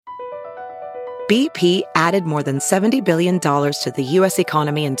BP added more than $70 billion to the U.S.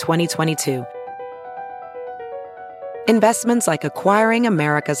 economy in 2022. Investments like acquiring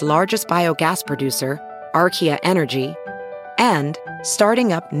America's largest biogas producer, Archaea Energy, and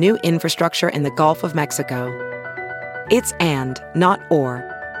starting up new infrastructure in the Gulf of Mexico. It's and, not or.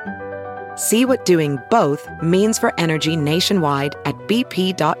 See what doing both means for energy nationwide at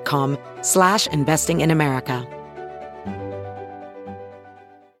bp.com/investing in America.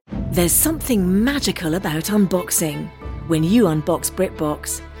 There's something magical about unboxing. When you unbox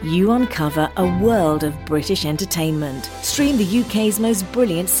BritBox, you uncover a world of British entertainment. Stream the UK's most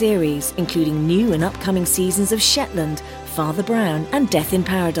brilliant series, including new and upcoming seasons of Shetland, Father Brown and Death in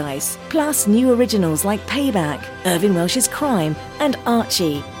Paradise. Plus new originals like Payback, Irving Welsh's Crime and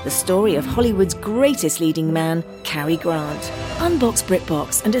Archie, the story of Hollywood's greatest leading man, Cary Grant. Unbox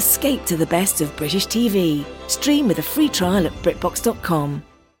BritBox and escape to the best of British TV. Stream with a free trial at BritBox.com.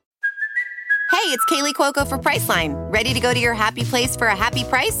 Hey, it's Kaylee Cuoco for Priceline. Ready to go to your happy place for a happy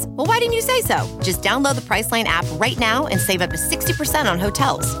price? Well, why didn't you say so? Just download the Priceline app right now and save up to 60% on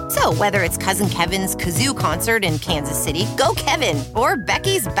hotels. So whether it's Cousin Kevin's Kazoo Concert in Kansas City, go Kevin, or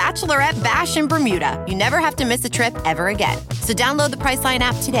Becky's Bachelorette Bash in Bermuda, you never have to miss a trip ever again. So download the Priceline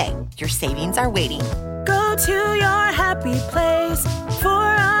app today. Your savings are waiting. Go to your happy place for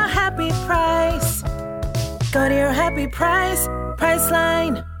a happy price. Go to your happy price,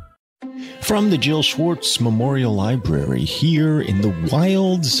 Priceline. From the Jill Schwartz Memorial Library here in the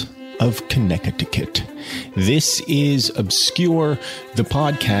wilds of Connecticut, this is Obscure, the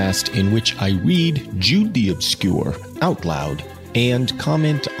podcast in which I read Jude the Obscure out loud and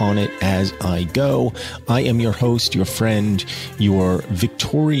comment on it as I go. I am your host, your friend, your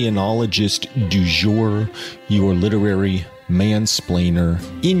Victorianologist du jour, your literary mansplainer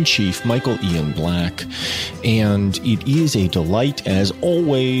in chief, Michael Ian Black, and it is a delight, as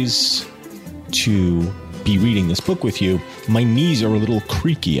always, to be reading this book with you. My knees are a little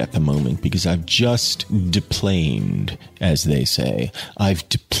creaky at the moment because I've just deplaned, as they say. I've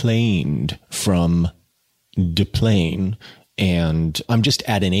deplaned from deplane, and I'm just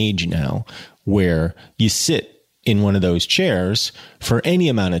at an age now where you sit in one of those chairs for any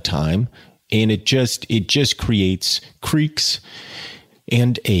amount of time, and it just creates creaks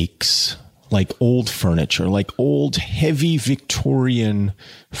and aches, like old furniture, like old heavy Victorian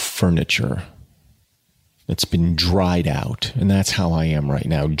furniture that's been dried out. And that's how I am right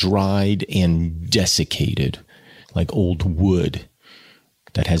now, dried and desiccated, like old wood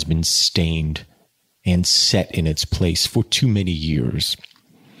that has been stained and set in its place for too many years.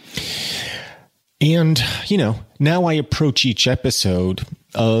 And, now I approach each episode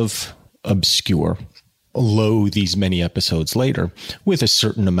of Obscure, these many episodes later, with a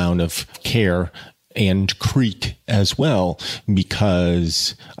certain amount of care and creak as well,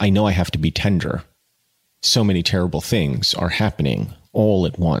 because I know I have to be tender. So many terrible things are happening all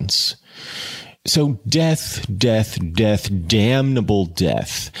at once. So death, damnable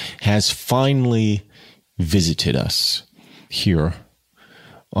death has finally visited us here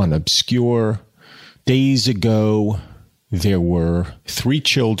on Obscure. Days ago, there were 3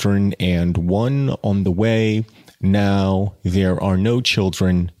 children and 1 on the way. Now there are no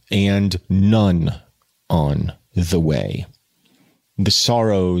children and none on the way. The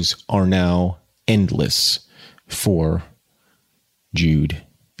sorrows are now endless for Jude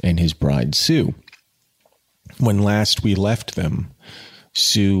and his bride, Sue. When last we left them,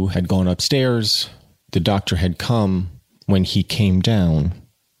 Sue had gone upstairs. The doctor had come. When he came down,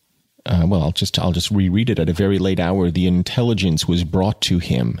 I'll just reread it. At a very late hour, the intelligence was brought to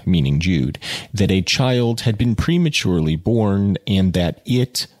him, meaning Jude, that a child had been prematurely born and that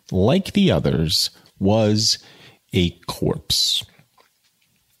it, like the others, was a corpse.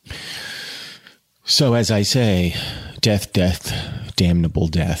 So, as I say, death, damnable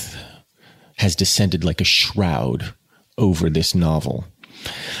death has descended like a shroud over this novel.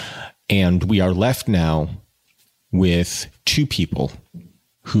 And we are left now with 2 people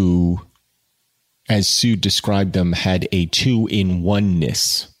who, as Sue described them, had a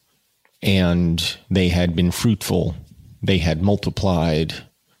 2-in-1-ness, and they had been fruitful. They had multiplied.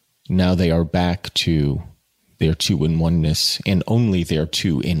 Now they are back to their 2-in-1-ness and only their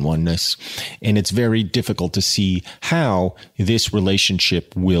 2-in-1-ness. And it's very difficult to see how this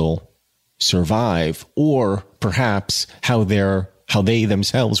relationship will survive, or perhaps how they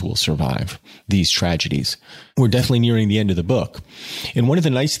themselves will survive these tragedies. We're definitely nearing the end of the book. And one of the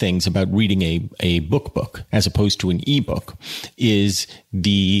nice things about reading a book as opposed to an ebook is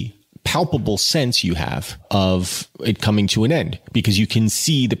the palpable sense you have of it coming to an end, because you can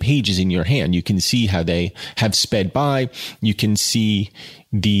see the pages in your hand. You can see how they have sped by. You can see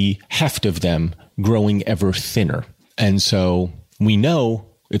the heft of them growing ever thinner. And so we know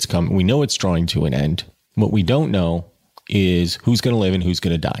it's coming. We know it's drawing to an end. What we don't know is who's going to live and who's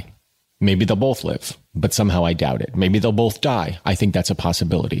going to die. Maybe they'll both live, but somehow I doubt it. Maybe they'll both die. I think that's a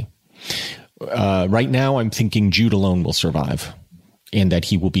possibility. Right now, I'm thinking Jude alone will survive, and that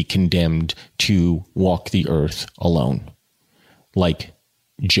he will be condemned to walk the earth alone, like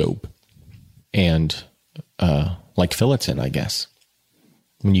Job, and like Phillotson, I guess.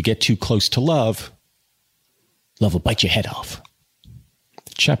 When you get too close to love, love will bite your head off.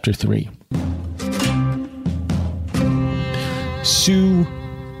 Chapter 3. Sue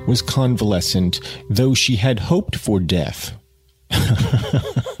was convalescent, though she had hoped for death.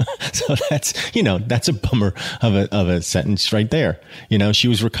 So that's a bummer of a sentence right there. She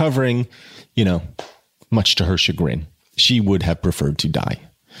was recovering, much to her chagrin. She would have preferred to die.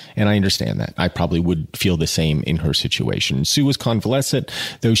 And I understand that. I probably would feel the same in her situation. Sue was convalescent,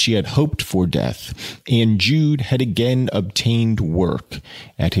 though she had hoped for death. And Jude had again obtained work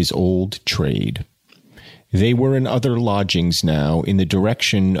at his old trade. They were in other lodgings now in the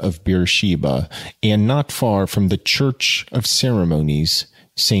direction of Beersheba, and not far from the church of ceremonies,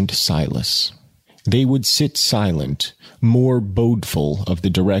 St. Silas. They would sit silent, more bodeful of the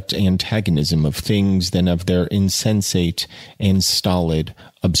direct antagonism of things than of their insensate and stolid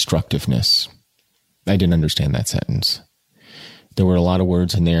obstructiveness. I didn't understand that sentence. There were a lot of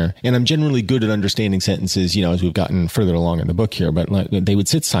words in there, and I'm generally good at understanding sentences, as we've gotten further along in the book here, but they would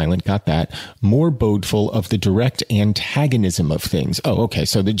sit silent, got that, more bodeful of the direct antagonism of things. Oh, okay,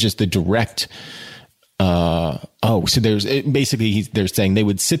 so they're just the direct, so there's, basically they're saying they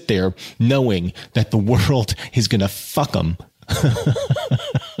would sit there knowing that the world is going to fuck them.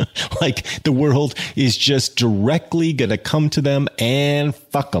 Like the world is just directly going to come to them and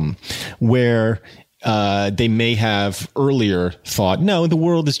fuck them, where they may have earlier thought, no, the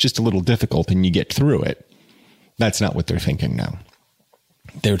world is just a little difficult and you get through it. That's not what they're thinking now.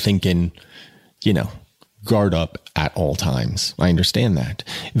 They're thinking, guard up at all times. I understand that.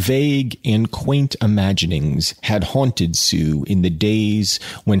 Vague and quaint imaginings had haunted Sue in the days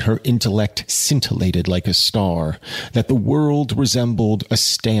when her intellect scintillated like a star, that the world resembled a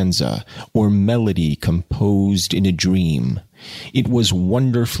stanza or melody composed in a dream. It was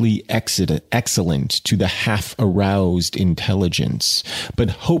wonderfully excellent to the half-aroused intelligence, but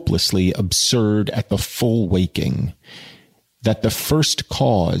hopelessly absurd at the full waking. That the first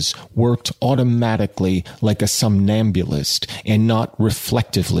cause worked automatically like a somnambulist and not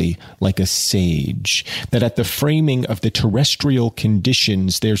reflectively like a sage. That at the framing of the terrestrial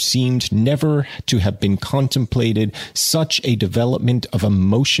conditions there seemed never to have been contemplated such a development of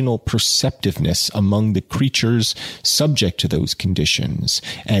emotional perceptiveness among the creatures subject to those conditions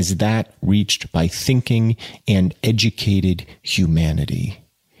as that reached by thinking and educated humanity.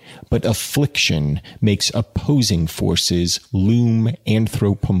 But affliction makes opposing forces loom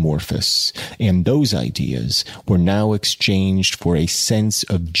anthropomorphous, and those ideas were now exchanged for a sense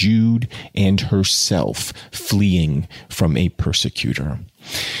of Jude and herself fleeing from a persecutor.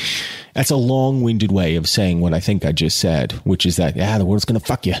 That's a long-winded way of saying what I think I just said, which is that, the world's going to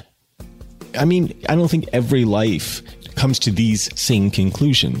fuck you. I mean, I don't think every life comes to these same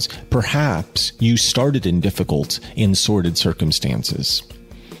conclusions. Perhaps you started in difficult and sordid circumstances.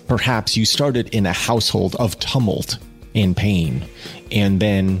 Perhaps you started in a household of tumult and pain, and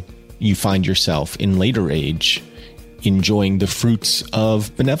then you find yourself in later age enjoying the fruits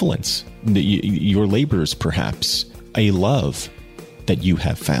of benevolence, your labors, perhaps, a love that you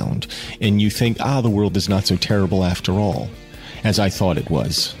have found. And you think, the world is not so terrible after all, as I thought it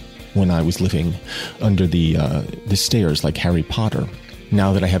was when I was living under the stairs like Harry Potter.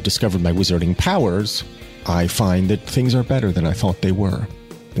 Now that I have discovered my wizarding powers, I find that things are better than I thought they were.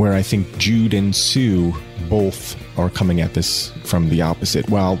 Where I think Jude and Sue both are coming at this from the opposite.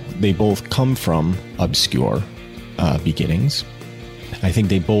 While they both come from obscure beginnings, I think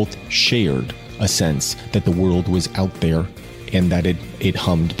they both shared a sense that the world was out there and that it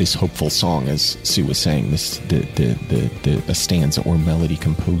hummed this hopeful song, as Sue was saying, a stanza or melody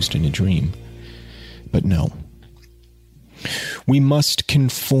composed in a dream. But no. We must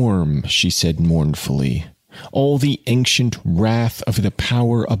conform, she said mournfully. All the ancient wrath of the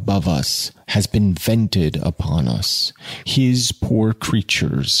power above us has been vented upon us, his poor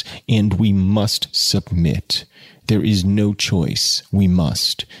creatures, and we must submit. There is no choice. We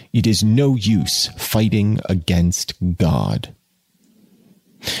must. It is no use fighting against God.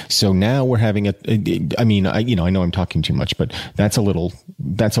 So now we're having I know I'm talking too much, but that's a little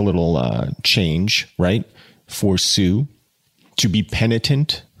change, right? For Sue to be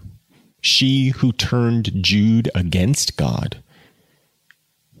penitent. She who turned Jude against God,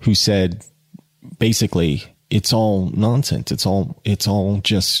 who said, basically, it's all nonsense. It's all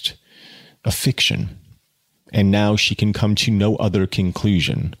just a fiction. And now she can come to no other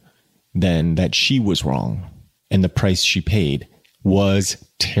conclusion than that she was wrong and the price she paid was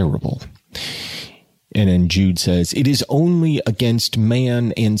terrible. And then Jude says, it is only against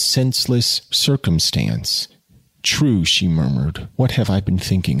man and senseless circumstance. True, she murmured. What have I been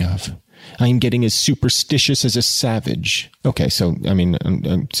thinking of? I am getting as superstitious as a savage. Okay, so,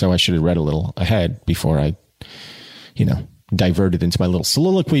 so I should have read a little ahead before I, diverted into my little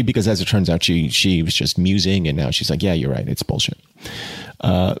soliloquy, because as it turns out, she was just musing, and now she's like, yeah, you're right, it's bullshit.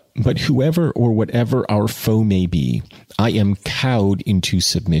 But whoever or whatever our foe may be, I am cowed into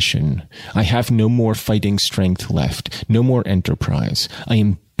submission. I have no more fighting strength left, no more enterprise. I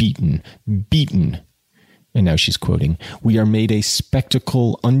am beaten. And now she's quoting, we are made a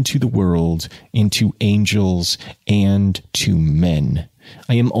spectacle unto the world, and to angels, and to men.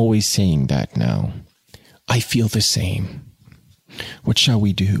 I am always saying that now. I feel the same. What shall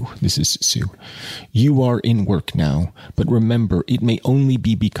we do? This is Sue. You are in work now, but remember, it may only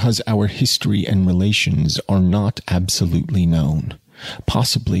be because our history and relations are not absolutely known.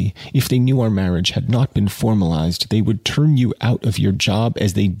 Possibly, if they knew our marriage had not been formalized, they would turn you out of your job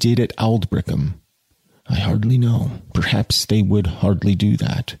as they did at Aldbrickham. I hardly know. Perhaps they would hardly do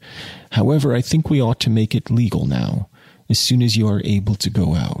that. However, I think we ought to make it legal now, as soon as you are able to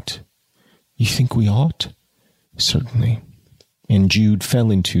go out. You think we ought? Certainly. And Jude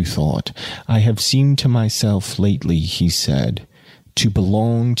fell into thought. I have seemed to myself lately, he said, to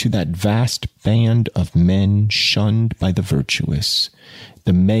belong to that vast band of men shunned by the virtuous,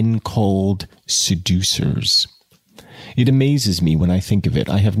 the men called seducers. It amazes me when I think of it.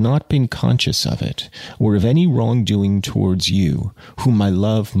 I have not been conscious of it, or of any wrongdoing towards you, whom I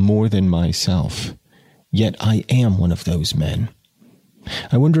love more than myself. Yet I am one of those men.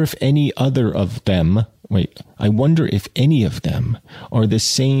 I wonder if any of them are the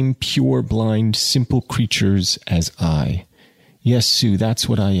same pure, blind, simple creatures as I. Yes, Sue, that's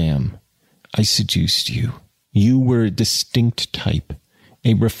what I am. I seduced you. You were a distinct type,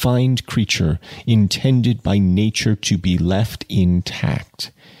 a refined creature intended by nature to be left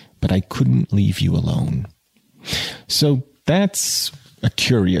intact, but I couldn't leave you alone. So that's a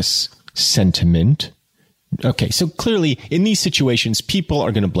curious sentiment. Okay, so clearly in these situations, people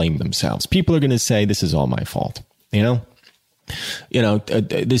are going to blame themselves. People are going to say, this is all my fault.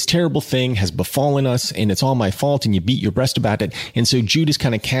 This terrible thing has befallen us and it's all my fault, and you beat your breast about it. And so Jude is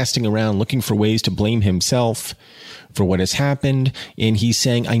kind of casting around looking for ways to blame himself for what has happened. And he's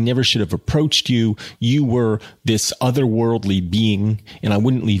saying, I never should have approached you. You were this otherworldly being, and I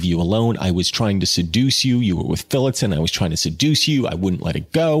wouldn't leave you alone. I was trying to seduce you. You were with Phillotson. I was trying to seduce you. I wouldn't let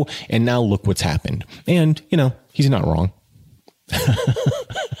it go. And now look what's happened. And, he's not wrong.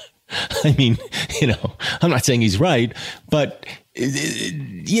 I'm not saying he's right, but,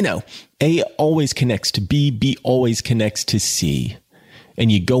 A always connects to B, B always connects to C. And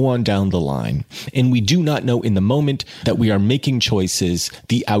you go on down the line. And we do not know in the moment that we are making choices,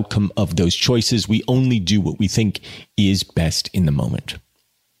 the outcome of those choices. We only do what we think is best in the moment.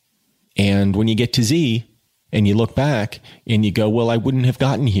 And when you get to Z and you look back and you go, well, I wouldn't have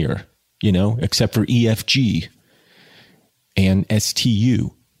gotten here, except for EFG and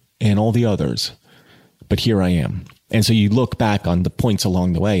STU and all the others. But here I am. And so you look back on the points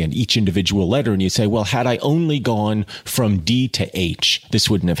along the way and each individual letter and you say, well, had I only gone from D to H, this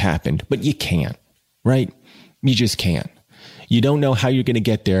wouldn't have happened. But you can't, right? You just can't. You don't know how you're going to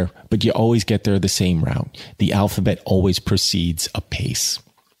get there, but you always get there the same route. The alphabet always proceeds apace.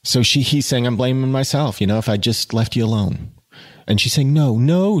 So he's saying, I'm blaming myself, if I just left you alone. And she's saying,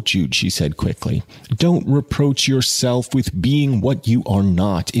 no, Jude, she said quickly. Don't reproach yourself with being what you are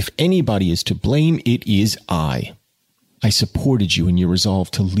not. If anybody is to blame, it is I. I supported you in your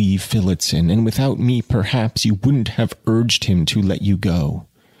resolve to leave Phillotson, and without me, perhaps you wouldn't have urged him to let you go.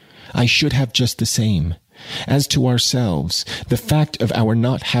 I should have just the same. As to ourselves, the fact of our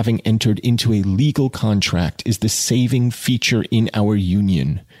not having entered into a legal contract is the saving feature in our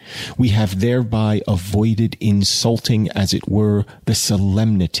union. We have thereby avoided insulting, as it were, the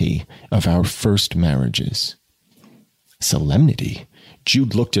solemnity of our first marriages. Solemnity?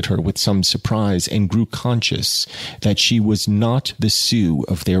 Jude looked at her with some surprise and grew conscious that she was not the Sue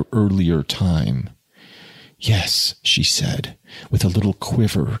of their earlier time. Yes, she said, with a little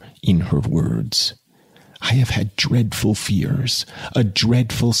quiver in her words. I have had dreadful fears, a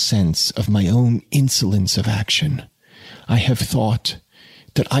dreadful sense of my own insolence of action. I have thought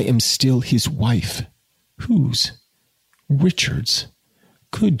that I am still his wife. Whose? Richard's.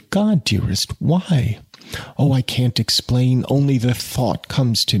 Good God, dearest, why? Oh, I can't explain, only the thought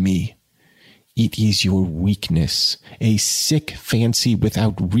comes to me. It is your weakness, a sick fancy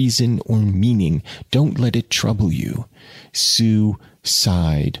without reason or meaning. Don't let it trouble you. Sue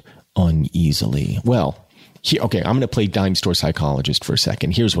sighed uneasily. Well, okay, I'm going to play dime store psychologist for a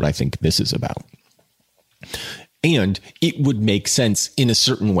second. Here's what I think this is about. And it would make sense in a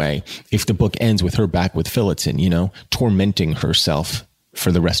certain way if the book ends with her back with Phillotson, tormenting herself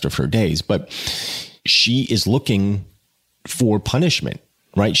for the rest of her days. But she is looking for punishment,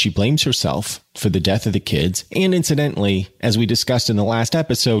 right? She blames herself for the death of the kids. And incidentally, as we discussed in the last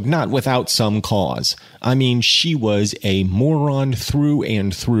episode, not without some cause. I mean, she was a moron through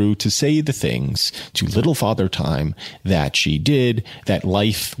and through to say the things to little Father Time that she did, that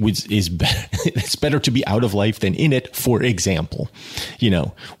life is better. It's better to be out of life than in it. For example,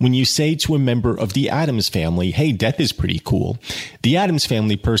 when you say to a member of the Addams family, hey, death is pretty cool, the Addams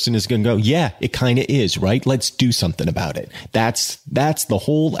family person is going to go, yeah, it kind of is, right? Let's do something about it. That's the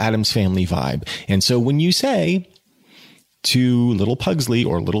whole Addams family vibe. And so when you say to little Pugsley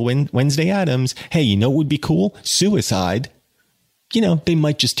or little Wednesday Addams, hey, you know what would be cool? Suicide. They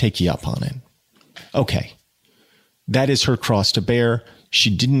might just take you up on it. Okay. That is her cross to bear. She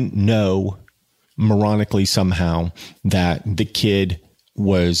didn't know, moronically somehow, that the kid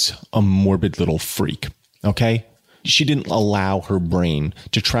was a morbid little freak. Okay. She didn't allow her brain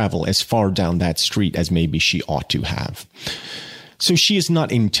to travel as far down that street as maybe she ought to have. So she is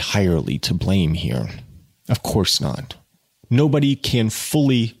not entirely to blame here. Of course not. Nobody can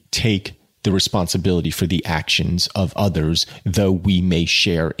fully take the responsibility for the actions of others, though we may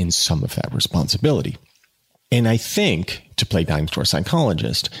share in some of that responsibility. And I think, to play dime store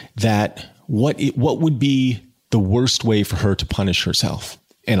psychologist, that what would be the worst way for her to punish herself?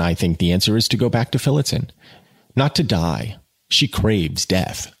 And I think the answer is to go back to Phillotson. Not to die. She craves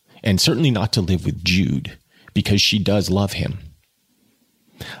death. And certainly not to live with Jude, because she does love him.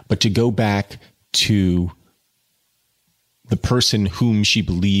 But to go back to the person whom she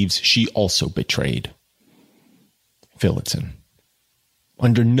believes she also betrayed, Phillotson.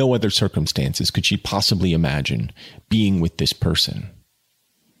 Under no other circumstances could she possibly imagine being with this person.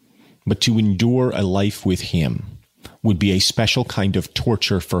 But to endure a life with him would be a special kind of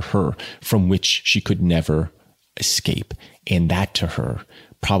torture for her from which she could never escape. And that to her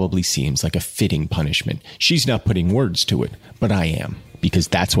probably seems like a fitting punishment. She's not putting words to it, but I am, because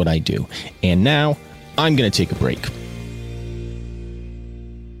that's what I do. And now I'm going to take a break.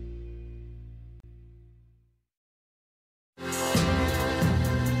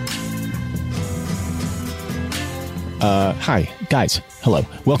 Hi, guys. Hello.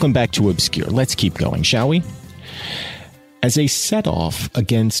 Welcome back to Obscure. Let's keep going, shall we? As a set-off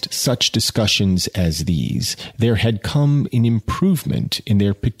against such discussions as these, there had come an improvement in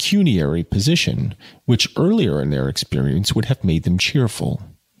their pecuniary position, which earlier in their experience would have made them cheerful.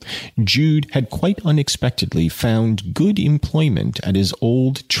 Jude had quite unexpectedly found good employment at his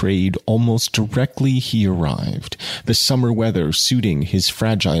old trade almost directly he arrived, the summer weather suiting his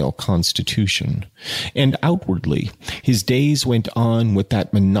fragile constitution. And outwardly, his days went on with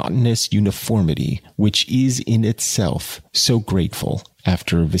that monotonous uniformity which is in itself so grateful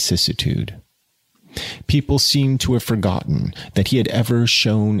after vicissitude. People seemed to have forgotten that he had ever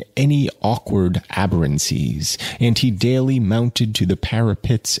shown any awkward aberrancies, and he daily mounted to the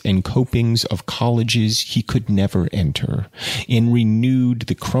parapets and copings of colleges he could never enter, and renewed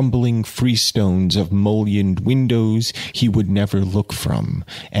the crumbling freestones of mullioned windows he would never look from,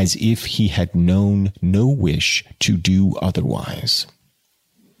 as if he had known no wish to do otherwise.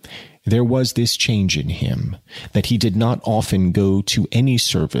 There was this change in him, that he did not often go to any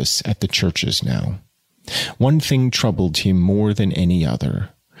service at the churches now. One thing troubled him more than any other,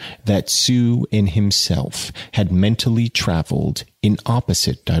 that Sue and himself had mentally traveled in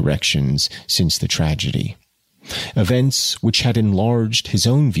opposite directions since the tragedy. Events which had enlarged his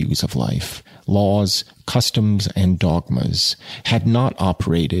own views of life, laws, customs, and dogmas, had not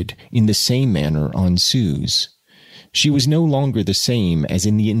operated in the same manner on Sue's. She was no longer the same as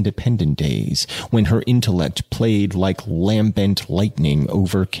in the independent days, when her intellect played like lambent lightning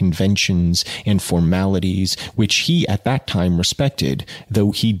over conventions and formalities which he at that time respected,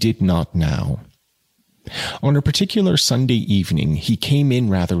 though he did not now. On a particular Sunday evening he came in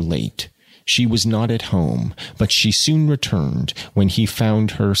rather late. She was not at home, but she soon returned, when he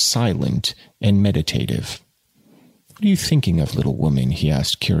found her silent and meditative. "What are you thinking of, little woman?" he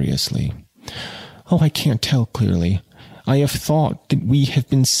asked curiously. Oh, I can't tell clearly. I have thought that we have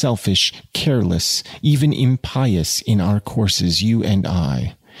been selfish, careless, even impious in our courses, you and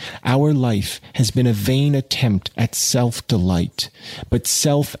I. Our life has been a vain attempt at self-delight, but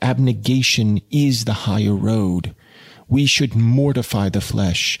self-abnegation is the higher road. We should mortify the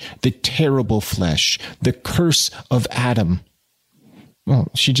flesh, the terrible flesh, the curse of Adam. Well,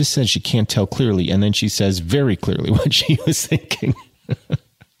 she just said she can't tell clearly, and then she says very clearly what she was thinking.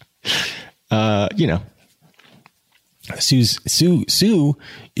 Sue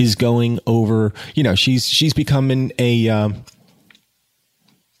is going over, she's becoming I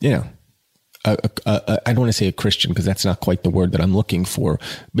don't want to say a Christian because that's not quite the word that I'm looking for,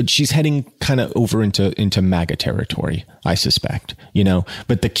 but she's heading kind of over into MAGA territory, I suspect,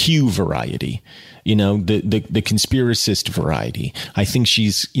 but the Q variety, the conspiracist variety. I think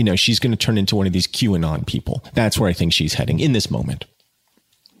she's going to turn into one of these QAnon people. That's where I think she's heading in this moment.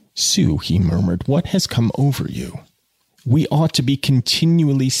 Sue, he murmured, what has come over you? We ought to be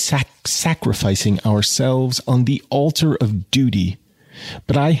continually sacrificing ourselves on the altar of duty.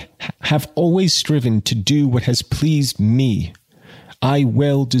 But I have always striven to do what has pleased me. I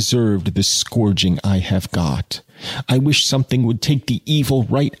well deserved the scourging I have got. I wish something would take the evil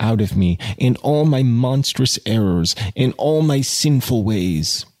right out of me, and all my monstrous errors, and all my sinful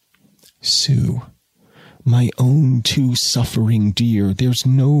ways. Sue, my own too suffering dear, there's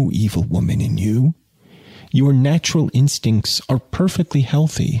no evil woman in you. Your natural instincts are perfectly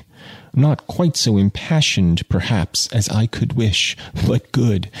healthy. Not quite so impassioned, perhaps, as I could wish, but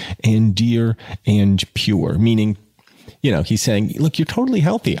good and dear and pure. Meaning, he's saying, look, you're totally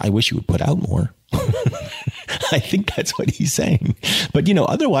healthy. I wish you would put out more. I think that's what he's saying. But,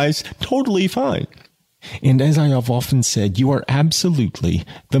 otherwise, totally fine. And as I have often said, you are absolutely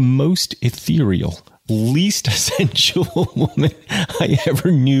the most ethereal, least essential woman I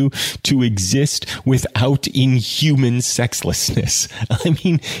ever knew to exist without inhuman sexlessness. I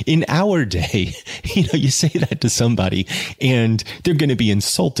mean, in our day, you say that to somebody and they're going to be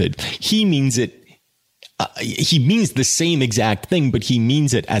insulted. He means it. He means the same exact thing, but he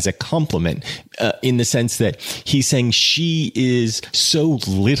means it as a compliment in the sense that he's saying she is so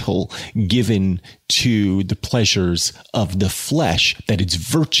little given to the pleasures of the flesh that it's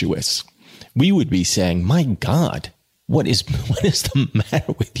virtuous. We would be saying, my God, what is the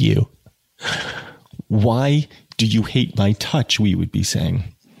matter with you? Why do you hate my touch? We would be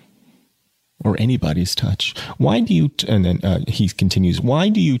saying, or anybody's touch. Why do you, and then he continues, why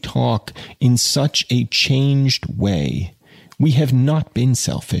do you talk in such a changed way? We have not been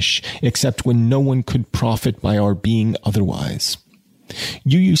selfish, except when no one could profit by our being otherwise.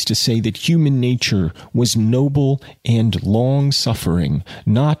 You used to say that human nature was noble and long-suffering,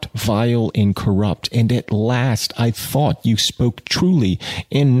 not vile and corrupt, and at last I thought you spoke truly,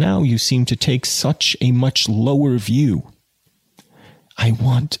 and now you seem to take such a much lower view. I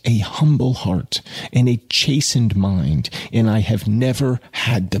want a humble heart and a chastened mind, and I have never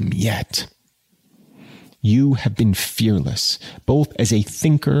had them yet. You have been fearless, both as a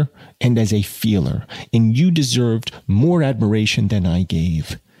thinker and as a feeler, and you deserved more admiration than I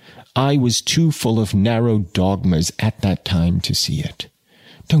gave. I was too full of narrow dogmas at that time to see it.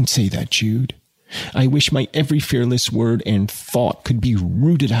 Don't say that, Jude. I wish my every fearless word and thought could be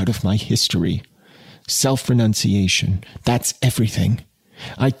rooted out of my history. Self-renunciation, that's everything.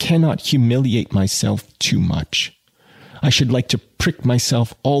 I cannot humiliate myself too much. I should like to prick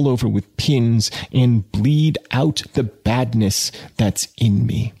myself all over with pins and bleed out the badness that's in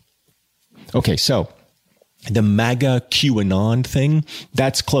me. Okay, so the MAGA QAnon thing,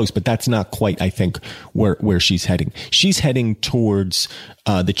 that's close, but that's not quite, I think, where she's heading. She's heading towards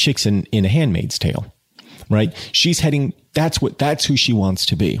the chicks in A Handmaid's Tale, right? She's heading, that's who she wants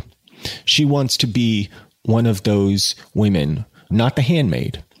to be. She wants to be one of those women, not the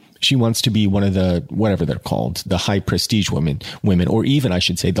handmaid. She wants to be one of the, whatever they're called, the high prestige women, or even I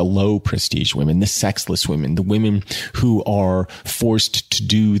should say the low prestige women, the sexless women, the women who are forced to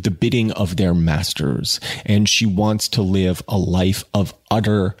do the bidding of their masters. And she wants to live a life of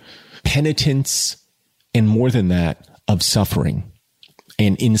utter penitence and more than that, of suffering.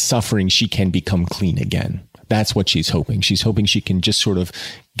 And in suffering, she can become clean again. That's what she's hoping. She's hoping she can just sort of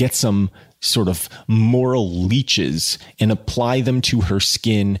get some sort of moral leeches and apply them to her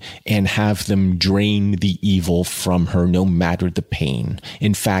skin and have them drain the evil from her, no matter the pain.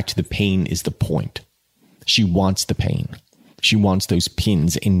 In fact, the pain is the point. She wants the pain. She wants those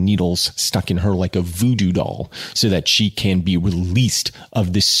pins and needles stuck in her like a voodoo doll so that she can be released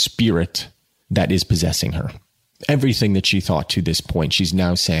of the spirit that is possessing her. Everything that she thought to this point, she's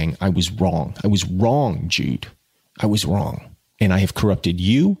now saying, I was wrong. I was wrong, Jude. I was wrong. And I have corrupted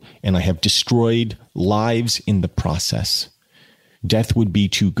you, and I have destroyed lives in the process. Death would be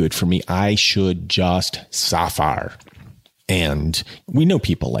too good for me. I should just suffer. And we know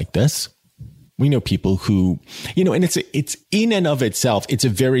people like this. We know people who, and it's in and of itself, it's a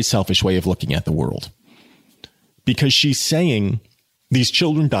very selfish way of looking at the world. Because she's saying, these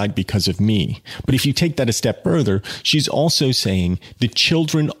children died because of me. But if you take that a step further, she's also saying the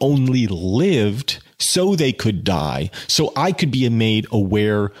children only lived so they could die, so I could be made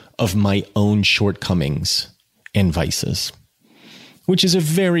aware of my own shortcomings and vices, which is a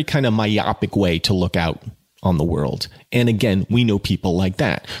very kind of myopic way to look out on the world. And again, we know people like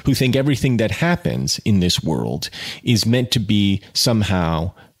that who think everything that happens in this world is meant to be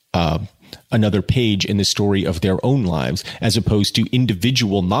somehow another page in the story of their own lives, as opposed to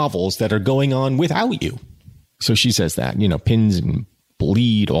individual novels that are going on without you. So she says that, pins and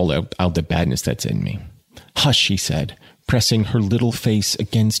bleed all out the badness that's in me. Hush, she said, pressing her little face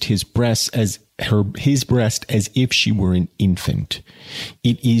against his breast as if she were an infant.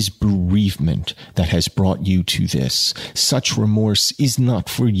 It is bereavement that has brought you to this. Such remorse is not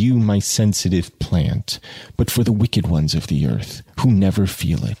for you, my sensitive plant, but for the wicked ones of the earth, who never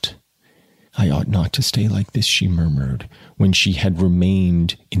feel it. I ought not to stay like this, she murmured, when she had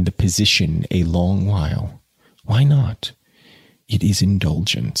remained in the position a long while. Why not? It is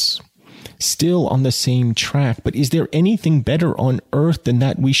indulgence. Still on the same track, but is there anything better on earth than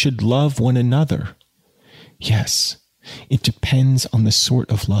that we should love one another? Yes, it depends on the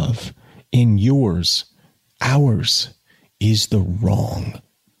sort of love, and ours, is the wrong.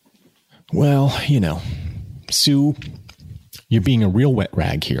 Well, Sue, you're being a real wet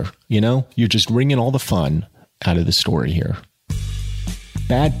rag here, You're just wringing all the fun out of the story here.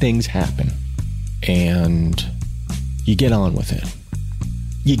 Bad things happen, and you get on with it.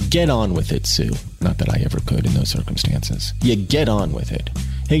 You get on with it, Sue. Not that I ever could in those circumstances. You get on with it.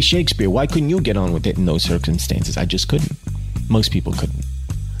 Hey, Shakespeare, why couldn't you get on with it in those circumstances? I just couldn't. Most people couldn't.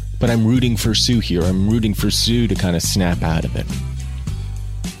 But I'm rooting for Sue here. I'm rooting for Sue to kind of snap out of it.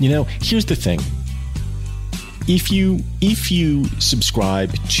 Here's the thing. If you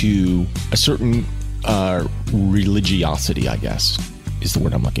subscribe to a certain religiosity, I guess, is the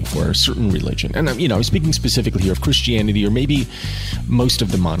word I'm looking for, a certain religion. And I'm speaking specifically here of Christianity, or maybe most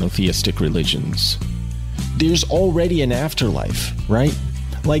of the monotheistic religions. There's already an afterlife, right?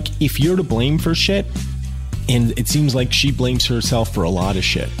 Like, if you're to blame for shit, and it seems like she blames herself for a lot of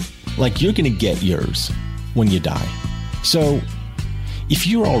shit, like, you're going to get yours when you die. So if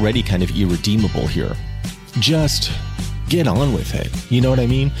you're already kind of irredeemable here, just get on with it. You know what I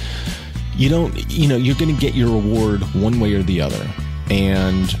mean? You're going to get your reward one way or the other.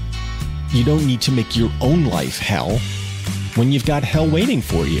 And you don't need to make your own life hell when you've got hell waiting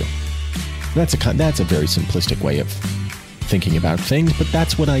for you. That's a very simplistic way of thinking about things, but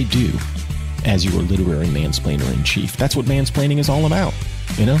that's what I do as your literary mansplainer in chief. That's what mansplaining is all about,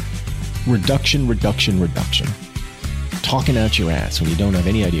 Reduction, reduction, reduction. Talking out your ass when you don't have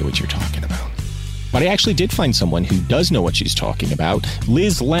any idea what you're talking about. But I actually did find someone who does know what she's talking about.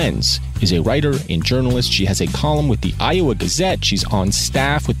 Liz Lenz is a writer and journalist. She has a column with the Iowa Gazette. She's on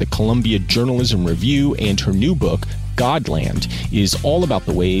staff with the Columbia Journalism Review, and her new book, Godland, is all about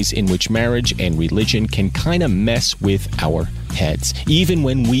the ways in which marriage and religion can kind of mess with our heads, even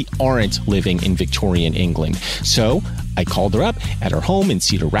when we aren't living in Victorian England. So I called her up at her home in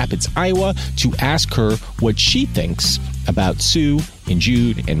Cedar Rapids, Iowa, to ask her what she thinks about Sue and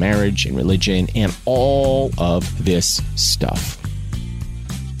Jude and marriage and religion and all of this stuff.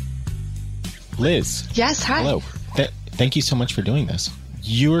 Liz. Yes, hi. Hello. Thank you so much for doing this.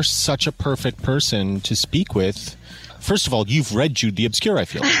 You're such a perfect person to speak with. First of all, you've read Jude the Obscure, I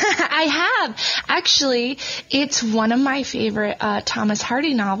feel. I have. Actually, it's one of my favorite Thomas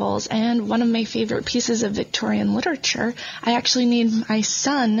Hardy novels and one of my favorite pieces of Victorian literature. I actually named my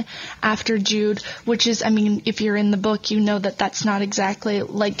son after Jude, which is, if you're in the book, you know that that's not exactly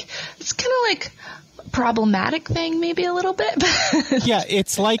it's kind of like problematic thing, maybe a little bit. Yeah,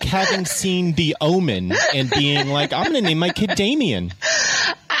 it's like having seen The Omen and being like, I'm going to name my kid Damien.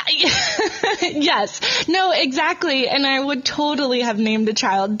 Yes. No, exactly. And I would totally have named a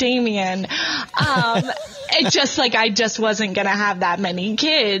child Damien. It's just like I just wasn't going to have that many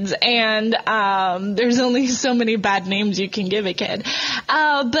kids. And there's only so many bad names you can give a kid.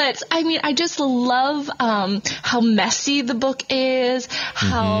 But I just love how messy the book is,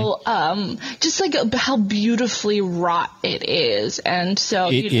 how how beautifully wrought it is. And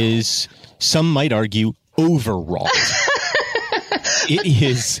so it is, some might argue, overwrought. It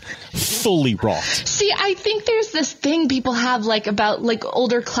is fully wrought. See, I think there's this thing people have about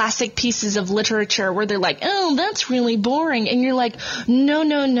older classic pieces of literature where they're like, oh, that's really boring. And you're like,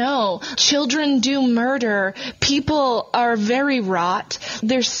 no. Children do murder. People are very wrought.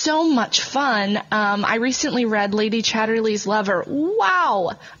 There's so much fun. I recently read Lady Chatterley's Lover.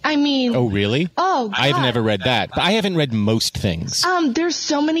 Wow. I mean. Oh, really? Oh, God. I've never read that. But I haven't read most things. There's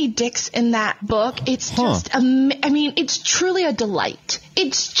so many dicks in that book. It's just, it's truly a delight.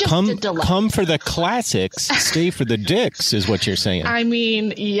 It's just a delight. Come for the classics, stay for the dicks, is what you're saying. I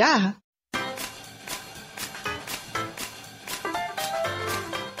mean, yeah.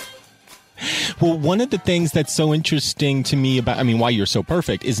 Well, one of the things that's so interesting to me about, why you're so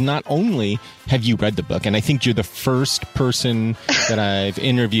perfect is not only have you read the book, and I think you're the first person that I've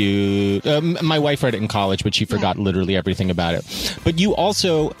interviewed. My wife read it in college, but she forgot literally everything about it. But you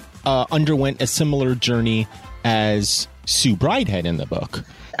also underwent a similar journey as Sue Bridehead in the book.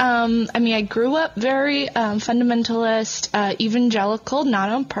 I grew up very fundamentalist, evangelical, not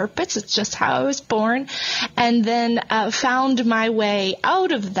on purpose. It's just how I was born. And then found my way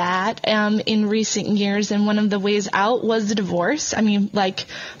out of that in recent years. And one of the ways out was the divorce.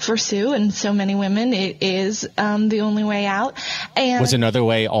 For Sue and so many women, it is the only way out. And was another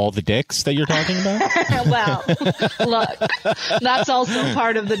way all the dicks that you're talking about? Well, look, that's also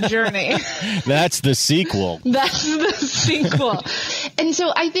part of the journey. That's the sequel. And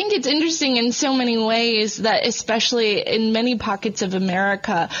so I think it's interesting in so many ways that, especially in many pockets of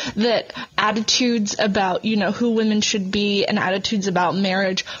America, that attitudes about, who women should be and attitudes about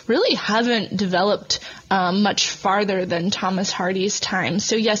marriage really haven't developed much farther than Thomas Hardy's time.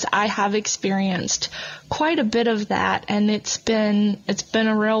 So yes, I have experienced quite a bit of that, and it's been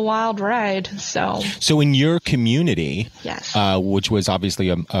a real wild ride. So in your community, yes, which was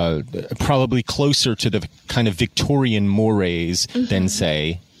obviously probably closer to the kind of Victorian mores than,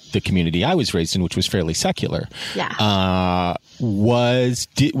 say, the community I was raised in, which was fairly secular. Yeah. Was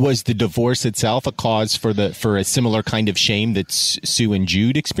the divorce itself a cause for a similar kind of shame that Sue and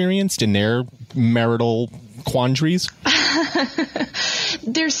Jude experienced in their marital quandaries?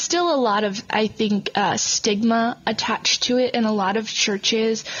 There's still a lot of, I think, stigma attached to it in a lot of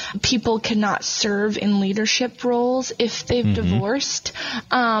churches. People cannot serve in leadership roles if they've divorced.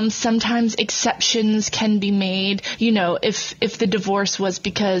 Sometimes exceptions can be made. If the divorce was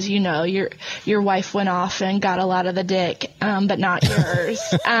because your wife went off and got a lot of the dick, but not yours.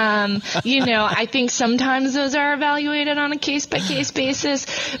 I think sometimes those are evaluated on a case by case basis.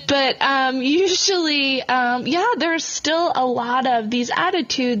 But usually, there's still a lot of these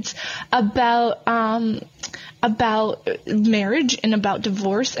attitudes about marriage and about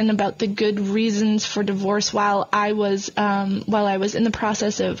divorce and about the good reasons for divorce. While I was in the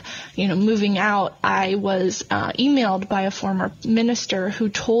process of moving out, I was emailed by a former minister who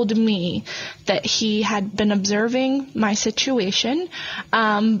told me that he had been observing my situation,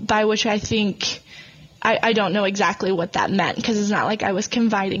 by which I think I don't know exactly what that meant, because it's not like I was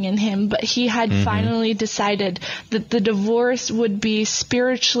confiding in him, but he had finally decided that the divorce would be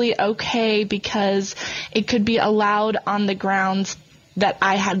spiritually okay because it could be allowed on the grounds that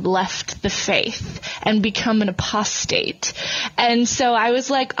I had left the faith and become an apostate. And so I was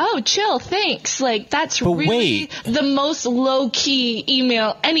like, oh, chill, thanks. That's the most low-key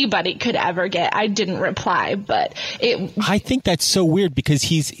email anybody could ever get. I didn't reply, but I think that's so weird, because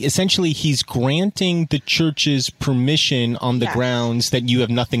he's granting the church's permission on the grounds that you have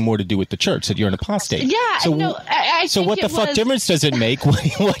nothing more to do with the church, that you're an apostate. Yeah, so, no, so what the fuck difference does it make what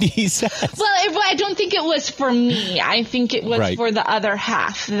he says? Well, I don't think it was for me. I think it was for the other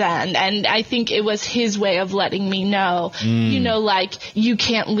half then. And I think it was his way of letting me know, you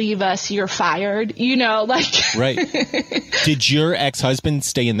can't leave us, you're fired, Right. Did your ex-husband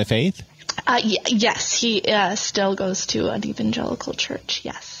stay in the faith? Yes, he still goes to an evangelical church,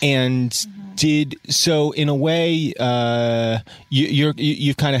 yes. And so in a way,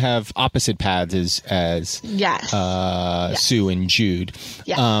 you kind of have opposite paths as yes. Sue and Jude.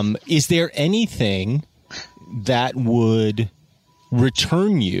 Yes. Is there anything that would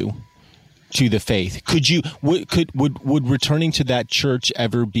return you to the faith? Would returning to that church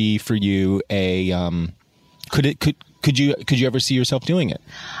ever be for you a could you ever see yourself doing it?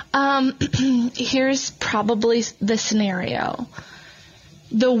 Here's probably the scenario.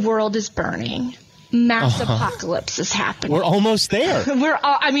 The world is burning. mass apocalypse is happening. We're almost there. We're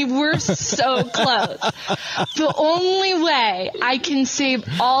so close. The only way I can save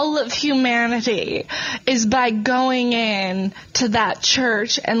all of humanity is by going in to that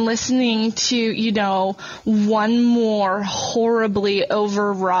church and listening to, one more horribly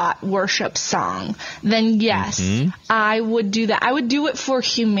overwrought worship song. Then yes, I would do that. I would do it for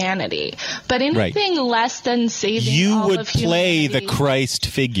humanity. But anything less than saving all of humanity. You would play the Christ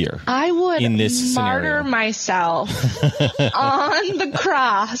figure. I would in this martyr myself on the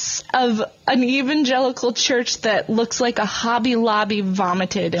cross of an evangelical church that looks like a Hobby Lobby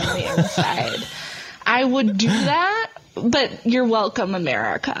vomited in the inside. I would do that, but you're welcome,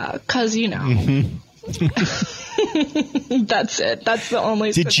 America, because, that's it. That's the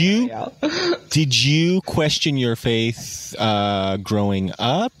only scenario. Did you question your faith growing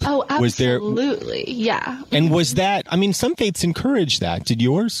up? Oh, absolutely. Yeah. And was that, some faiths encourage that. Did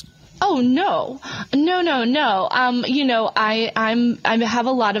yours? Oh, no. I have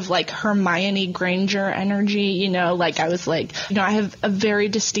a lot of Hermione Granger energy, I have a very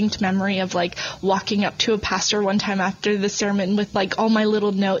distinct memory of walking up to a pastor one time after the sermon with all my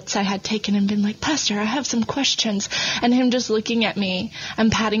little notes I had taken and been like, Pastor, I have some questions. And him just looking at me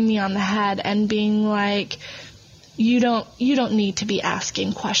and patting me on the head and being like, you don't need to be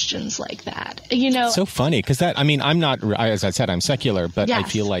asking questions like that. It's so funny because that, I'm not, as I said, I'm secular, but I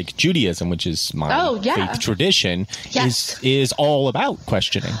feel like Judaism, which is my faith tradition, is all about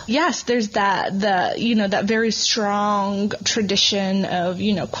questioning. Yes, there's that very strong tradition of,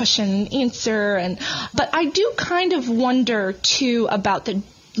 question and answer. But I do kind of wonder too about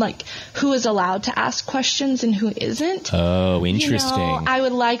who is allowed to ask questions and who isn't. Oh, interesting. I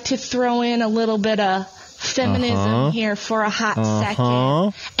would like to throw in a little bit of feminism here for a hot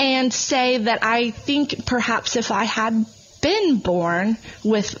second and say that I think perhaps if I had been born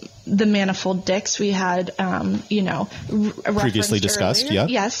with the manifold dicks we had, previously discussed, earlier,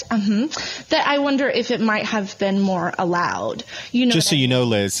 yes, that I wonder if it might have been more allowed. Just so you know,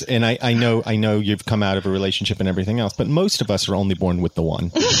 Liz, and I know you've come out of a relationship and everything else, but most of us are only born with the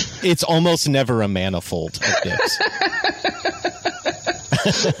one. It's almost never a manifold of dicks.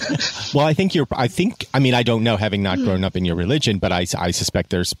 Well, I don't know, having not grown up in your religion, but I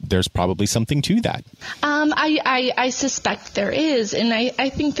suspect there's probably something to that. I suspect there is, and I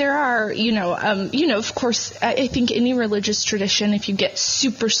think there are, of course, I think any religious tradition, if you get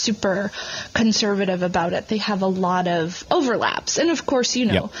super, super conservative about it, they have a lot of overlaps. And of course,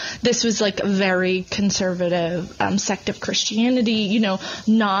 this was a very conservative sect of Christianity.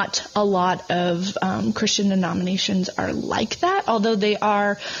 Not a lot of Christian denominations are like that, although they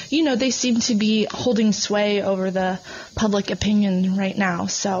are, they seem to be holding sway over the public opinion right now.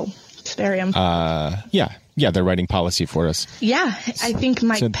 So it's very important. Yeah, they're writing policy for us. Yeah, I think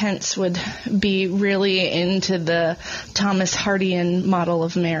Mike Pence would be really into the Thomas Hardian model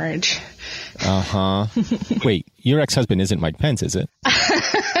of marriage. Wait, your ex-husband isn't Mike Pence, is it?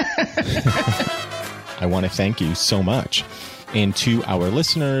 I want to thank you so much. And to our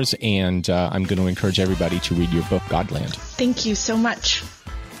listeners, and I'm going to encourage everybody to read your book, Godland. Thank you so much.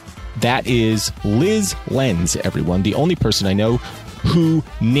 That is Liz Lenz, everyone, the only person I know who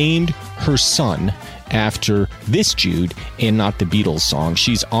named her son after this Jude and not the Beatles song.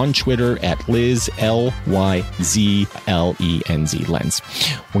 She's on Twitter at Liz, Lyzlenz, Lenz.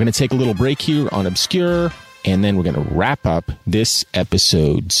 We're going to take a little break here on Obscure, and then we're going to wrap up this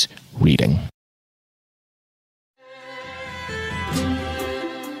episode's reading.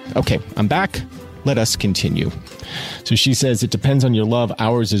 Okay, I'm back. Let us continue. So she says, it depends on your love.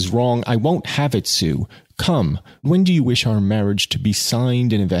 Ours is wrong. I won't have it, Sue. Come, when do you wish our marriage to be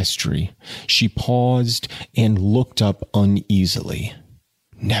signed in a vestry? She paused and looked up uneasily.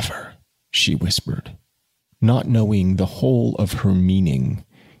 Never, she whispered. Not knowing the whole of her meaning,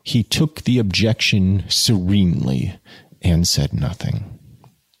 he took the objection serenely and said nothing.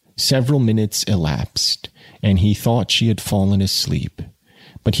 Several minutes elapsed, and he thought she had fallen asleep.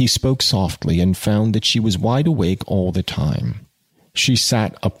 But he spoke softly and found that she was wide awake all the time. She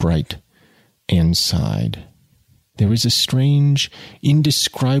sat upright and sighed. There is a strange,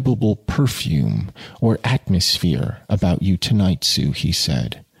 indescribable perfume or atmosphere about you tonight, Sue, he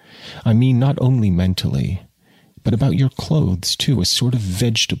said. I mean not only mentally, but about your clothes, too, a sort of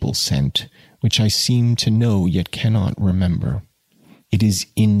vegetable scent, which I seem to know yet cannot remember. It is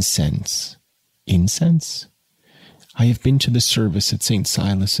incense. Incense? I have been to the service at St.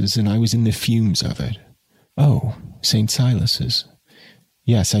 Silas's, and I was in the fumes of it. Oh, St. Silas's.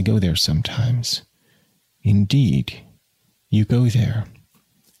 Yes, I go there sometimes. Indeed, you go there.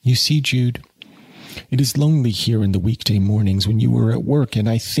 You see, Jude, It is lonely here in the weekday mornings when you are at work, and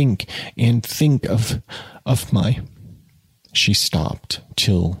I think of my... She stopped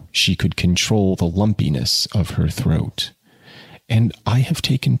till she could control the lumpiness of her throat. And I have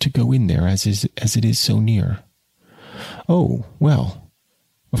taken to go in there as it is so near. Oh, well,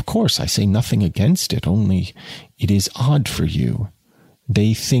 of course I say nothing against it, only it is odd for you.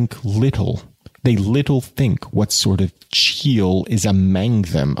 They little think what sort of chiel is among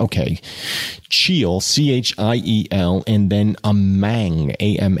them. Okay, chiel, Chiel, and then amang,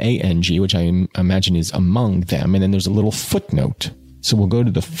 Amang, which I imagine is among them, and then there's a little footnote. So we'll go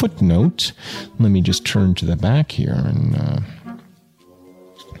to the footnote. Let me just turn to the back here and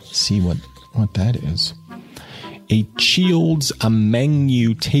see what that is. A chield's among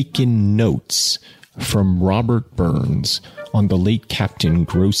you taken notes from Robert Burns on the late Captain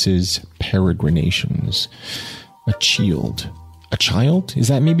Gross's peregrinations. A chield. A child? Is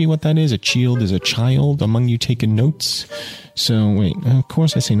that maybe what that is? A chield is a child among you taken notes? So, wait, of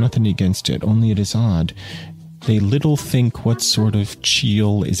course I say nothing against it, only it is odd. They little think what sort of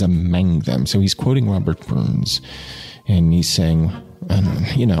chiel is among them. So he's quoting Robert Burns, and he's saying,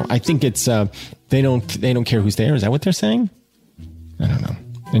 I think it's, they don't care who's there. Is that what they're saying? I don't know.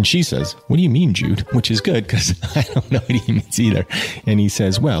 And she says, what do you mean, Jude? Which is good, because I don't know what he means either. And he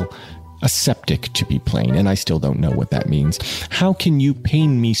says, well, a septic, to be plain, and I still don't know what that means. How can you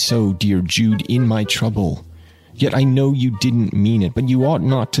pain me so, dear Jude, in my trouble? Yet I know you didn't mean it, but you ought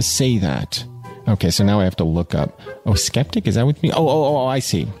not to say that. Okay, so now I have to look up. Oh, skeptic? Is that what you mean? Oh, I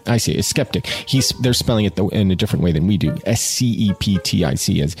see. A skeptic. They're spelling it in a different way than we do.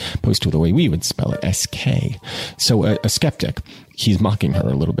 S-C-E-P-T-I-C, as opposed to the way we would spell it, S-K. So a skeptic. He's mocking her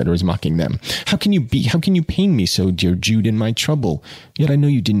a little bit, or is mocking them. How can you pain me so, dear Jude, in my trouble? Yet I know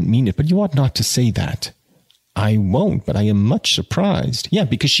you didn't mean it, but you ought not to say that. I won't, but I am much surprised. Yeah,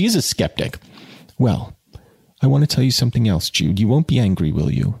 because she is a skeptic. Well, I want to tell you something else, Jude. You won't be angry,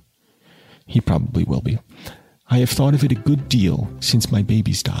 will you? He probably will be. I have thought of it a good deal since my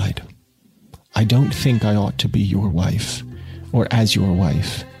babies died. I don't think I ought to be your wife, or as your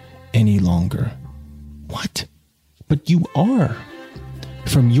wife, any longer. What? But you are.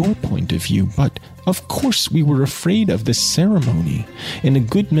 From your point of view, but of course we were afraid of the ceremony, and a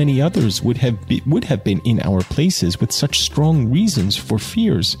good many others would have been in our places with such strong reasons for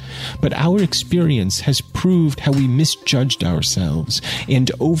fears. But our experience has proved how we misjudged ourselves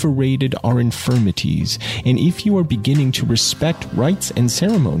and overrated our infirmities. And if you are beginning to respect rites and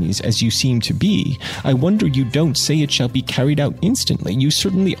ceremonies as you seem to be, I wonder you don't say it shall be carried out instantly. You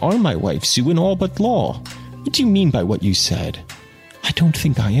certainly are my wife, Sue, in all but law. What do you mean by what you said? I don't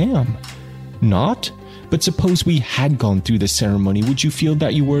think I am. Not? But suppose we had gone through the ceremony, would you feel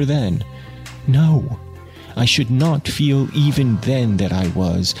that you were then? No. I should not feel even then that I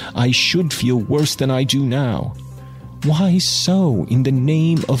was. I should feel worse than I do now. Why so, in the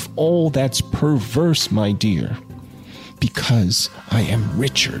name of all that's perverse, my dear? Because I am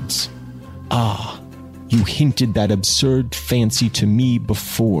Richard's. Ah, you hinted that absurd fancy to me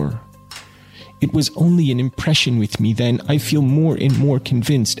before. It was only an impression with me then. I feel more and more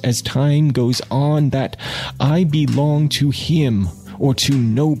convinced as time goes on that I belong to him or to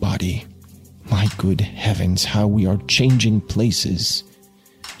nobody. My good heavens, how we are changing places.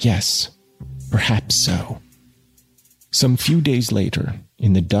 Yes, perhaps so. Some few days later,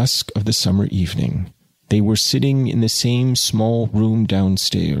 in the dusk of the summer evening, they were sitting in the same small room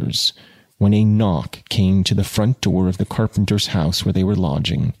downstairs when a knock came to the front door of the carpenter's house where they were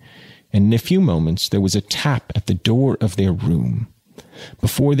lodging. And in a few moments there was a tap at the door of their room.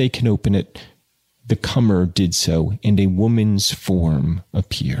 Before they could open it, the comer did so, and a woman's form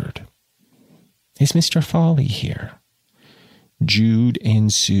appeared. Is Mr. Foley here? Jude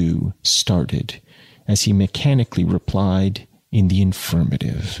and Sue started as he mechanically replied in the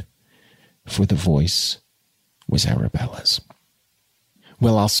affirmative, for the voice was Arabella's.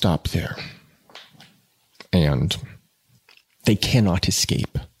 Well, I'll stop there. And they cannot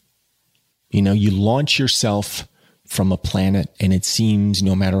escape. You know, you launch yourself from a planet, and it seems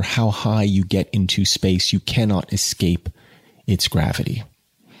no matter how high you get into space, you cannot escape its gravity.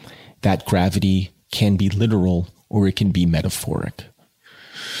 That gravity can be literal, or it can be metaphoric,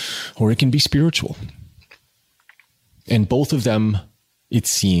 or it can be spiritual. And both of them, it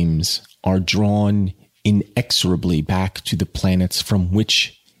seems, are drawn inexorably back to the planets from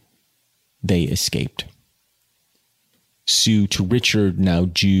which they escaped. Sue to Richard, now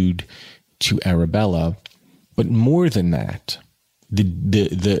Jude to Arabella, but more than that,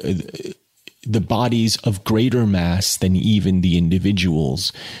 the bodies of greater mass than even the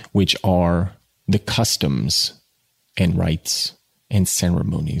individuals, which are the customs and rites and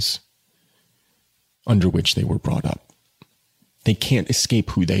ceremonies. under which they were brought up. They can't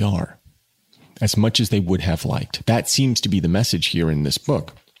escape who they are, as much as they would have liked. That seems to be the message here in this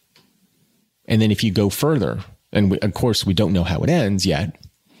book. And then if you go further, and of course we don't know how it ends yet,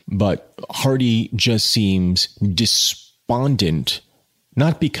 but Hardy just seems despondent,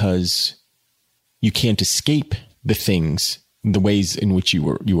 not because you can't escape the things, the ways in which you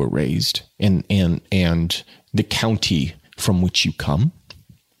were raised, and the county from which you come,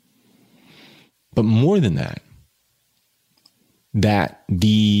 but more than that, that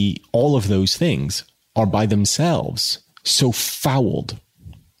all of those things are by themselves so fouled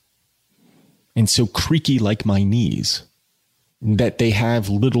and so creaky like my knees that they have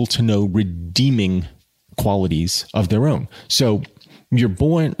little to no redeeming qualities of their own. So you're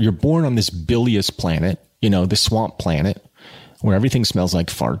born on this bilious planet, the swamp planet, where everything smells like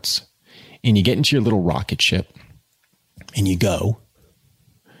farts, and you get into your little rocket ship and you go,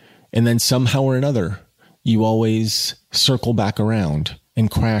 and then somehow or another, you always circle back around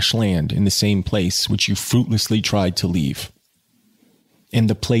and crash land in the same place which you fruitlessly tried to leave. And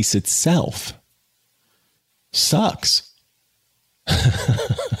the place itself sucks.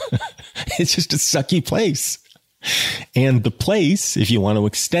 It's just a sucky place. And the place, if you want to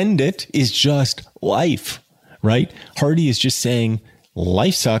extend it, is just life, right? Hardy is just saying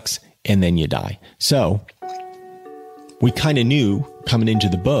life sucks and then you die. So we kind of knew coming into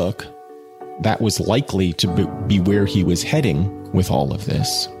the book that was likely to be where he was heading with all of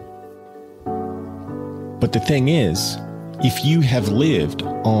this. But the thing is, if you have lived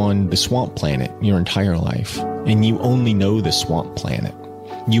on the swamp planet your entire life and you only know the swamp planet,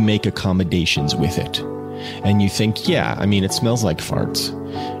 you make accommodations with it. And you think, it smells like farts.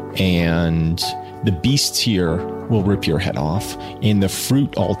 And the beasts here will rip your head off. And the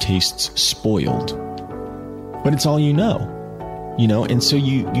fruit all tastes spoiled. But it's all you know. And so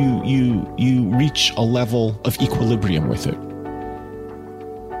you reach a level of equilibrium with it.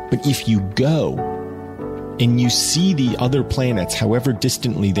 But if you go and you see the other planets, however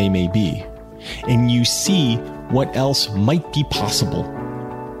distantly they may be, and you see what else might be possible,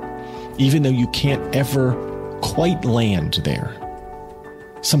 even though you can't ever quite land there,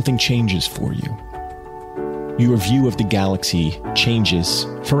 something changes for you. Your view of the galaxy changes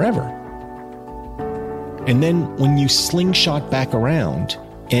forever. And then when you slingshot back around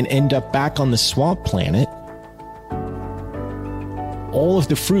and end up back on the swamp planet, all of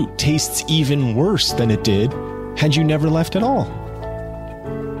the fruit tastes even worse than it did had you never left at all.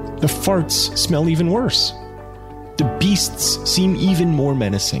 The farts smell even worse. The beasts seem even more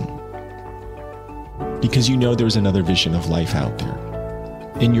menacing. Because there's another vision of life out there.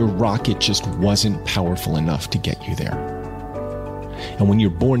 And your rocket just wasn't powerful enough to get you there. And when you're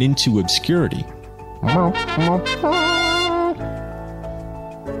born into obscurity,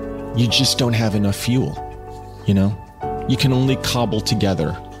 you just don't have enough fuel, You can only cobble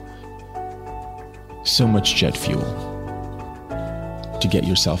together so much jet fuel to get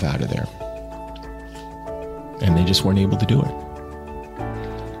yourself out of there. And they just weren't able to do it.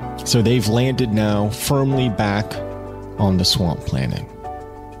 So they've landed now firmly back on the swamp planet.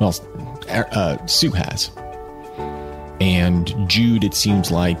 Well, Sue has. And Jude, it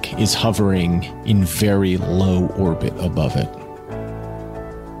seems like, is hovering in very low orbit above it,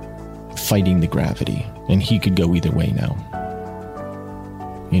 fighting the gravity. And he could go either way now.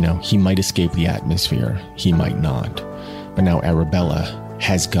 He might escape the atmosphere. He might not. But now Arabella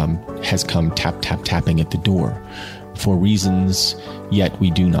has come tapping at the door for reasons yet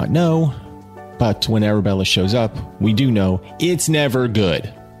we do not know. But when Arabella shows up, we do know it's never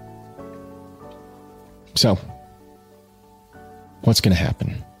good. So, what's going to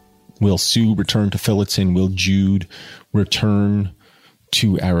happen? Will Sue return to Phillotson? Will Jude return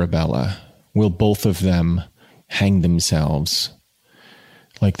to Arabella? Will both of them hang themselves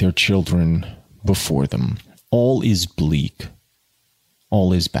like their children before them? All is bleak.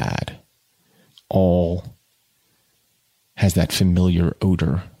 All is bad. All has that familiar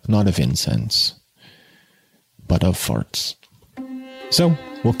odor, not of incense, but of farts. So,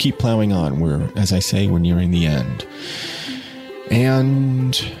 we'll keep plowing on. As I say, we're nearing the end.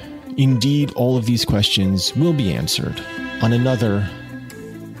 And indeed, all of these questions will be answered on another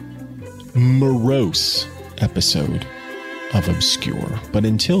morose episode of Obscure. But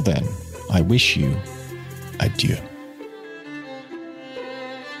until then, I wish you adieu.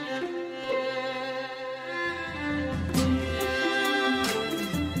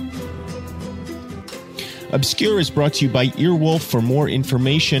 Obscure is brought to you by Earwolf. For more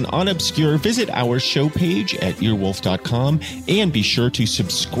information on Obscure, visit our show page at earwolf.com, and be sure to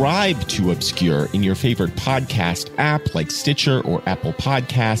subscribe to Obscure in your favorite podcast app like Stitcher or Apple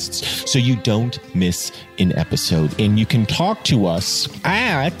Podcasts so you don't miss an episode. And you can talk to us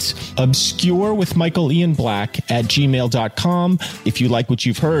at obscurewithmichaelianblack@gmail.com. If you like what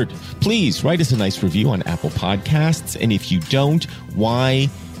you've heard, please write us a nice review on Apple Podcasts. And if you don't, why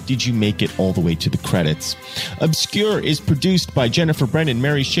did you make it all the way to the credits? Obscure is produced by Jennifer Brennan,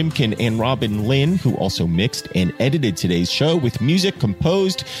 Mary Shimkin, and Robin Lynn, who also mixed and edited today's show, with music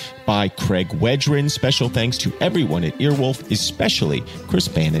composed by Craig Wedren. Special thanks to everyone at Earwolf, especially Chris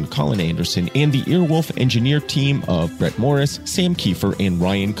Bannon, Colin Anderson, and the Earwolf engineer team of Brett Morris, Sam Kiefer, and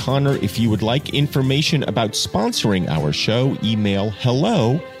Ryan Connor. If you would like information about sponsoring our show, email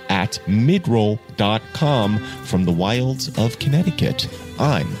hello@midroll.com. From the wilds of Connecticut,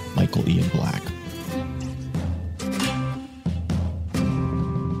 I'm Michael Ian Black.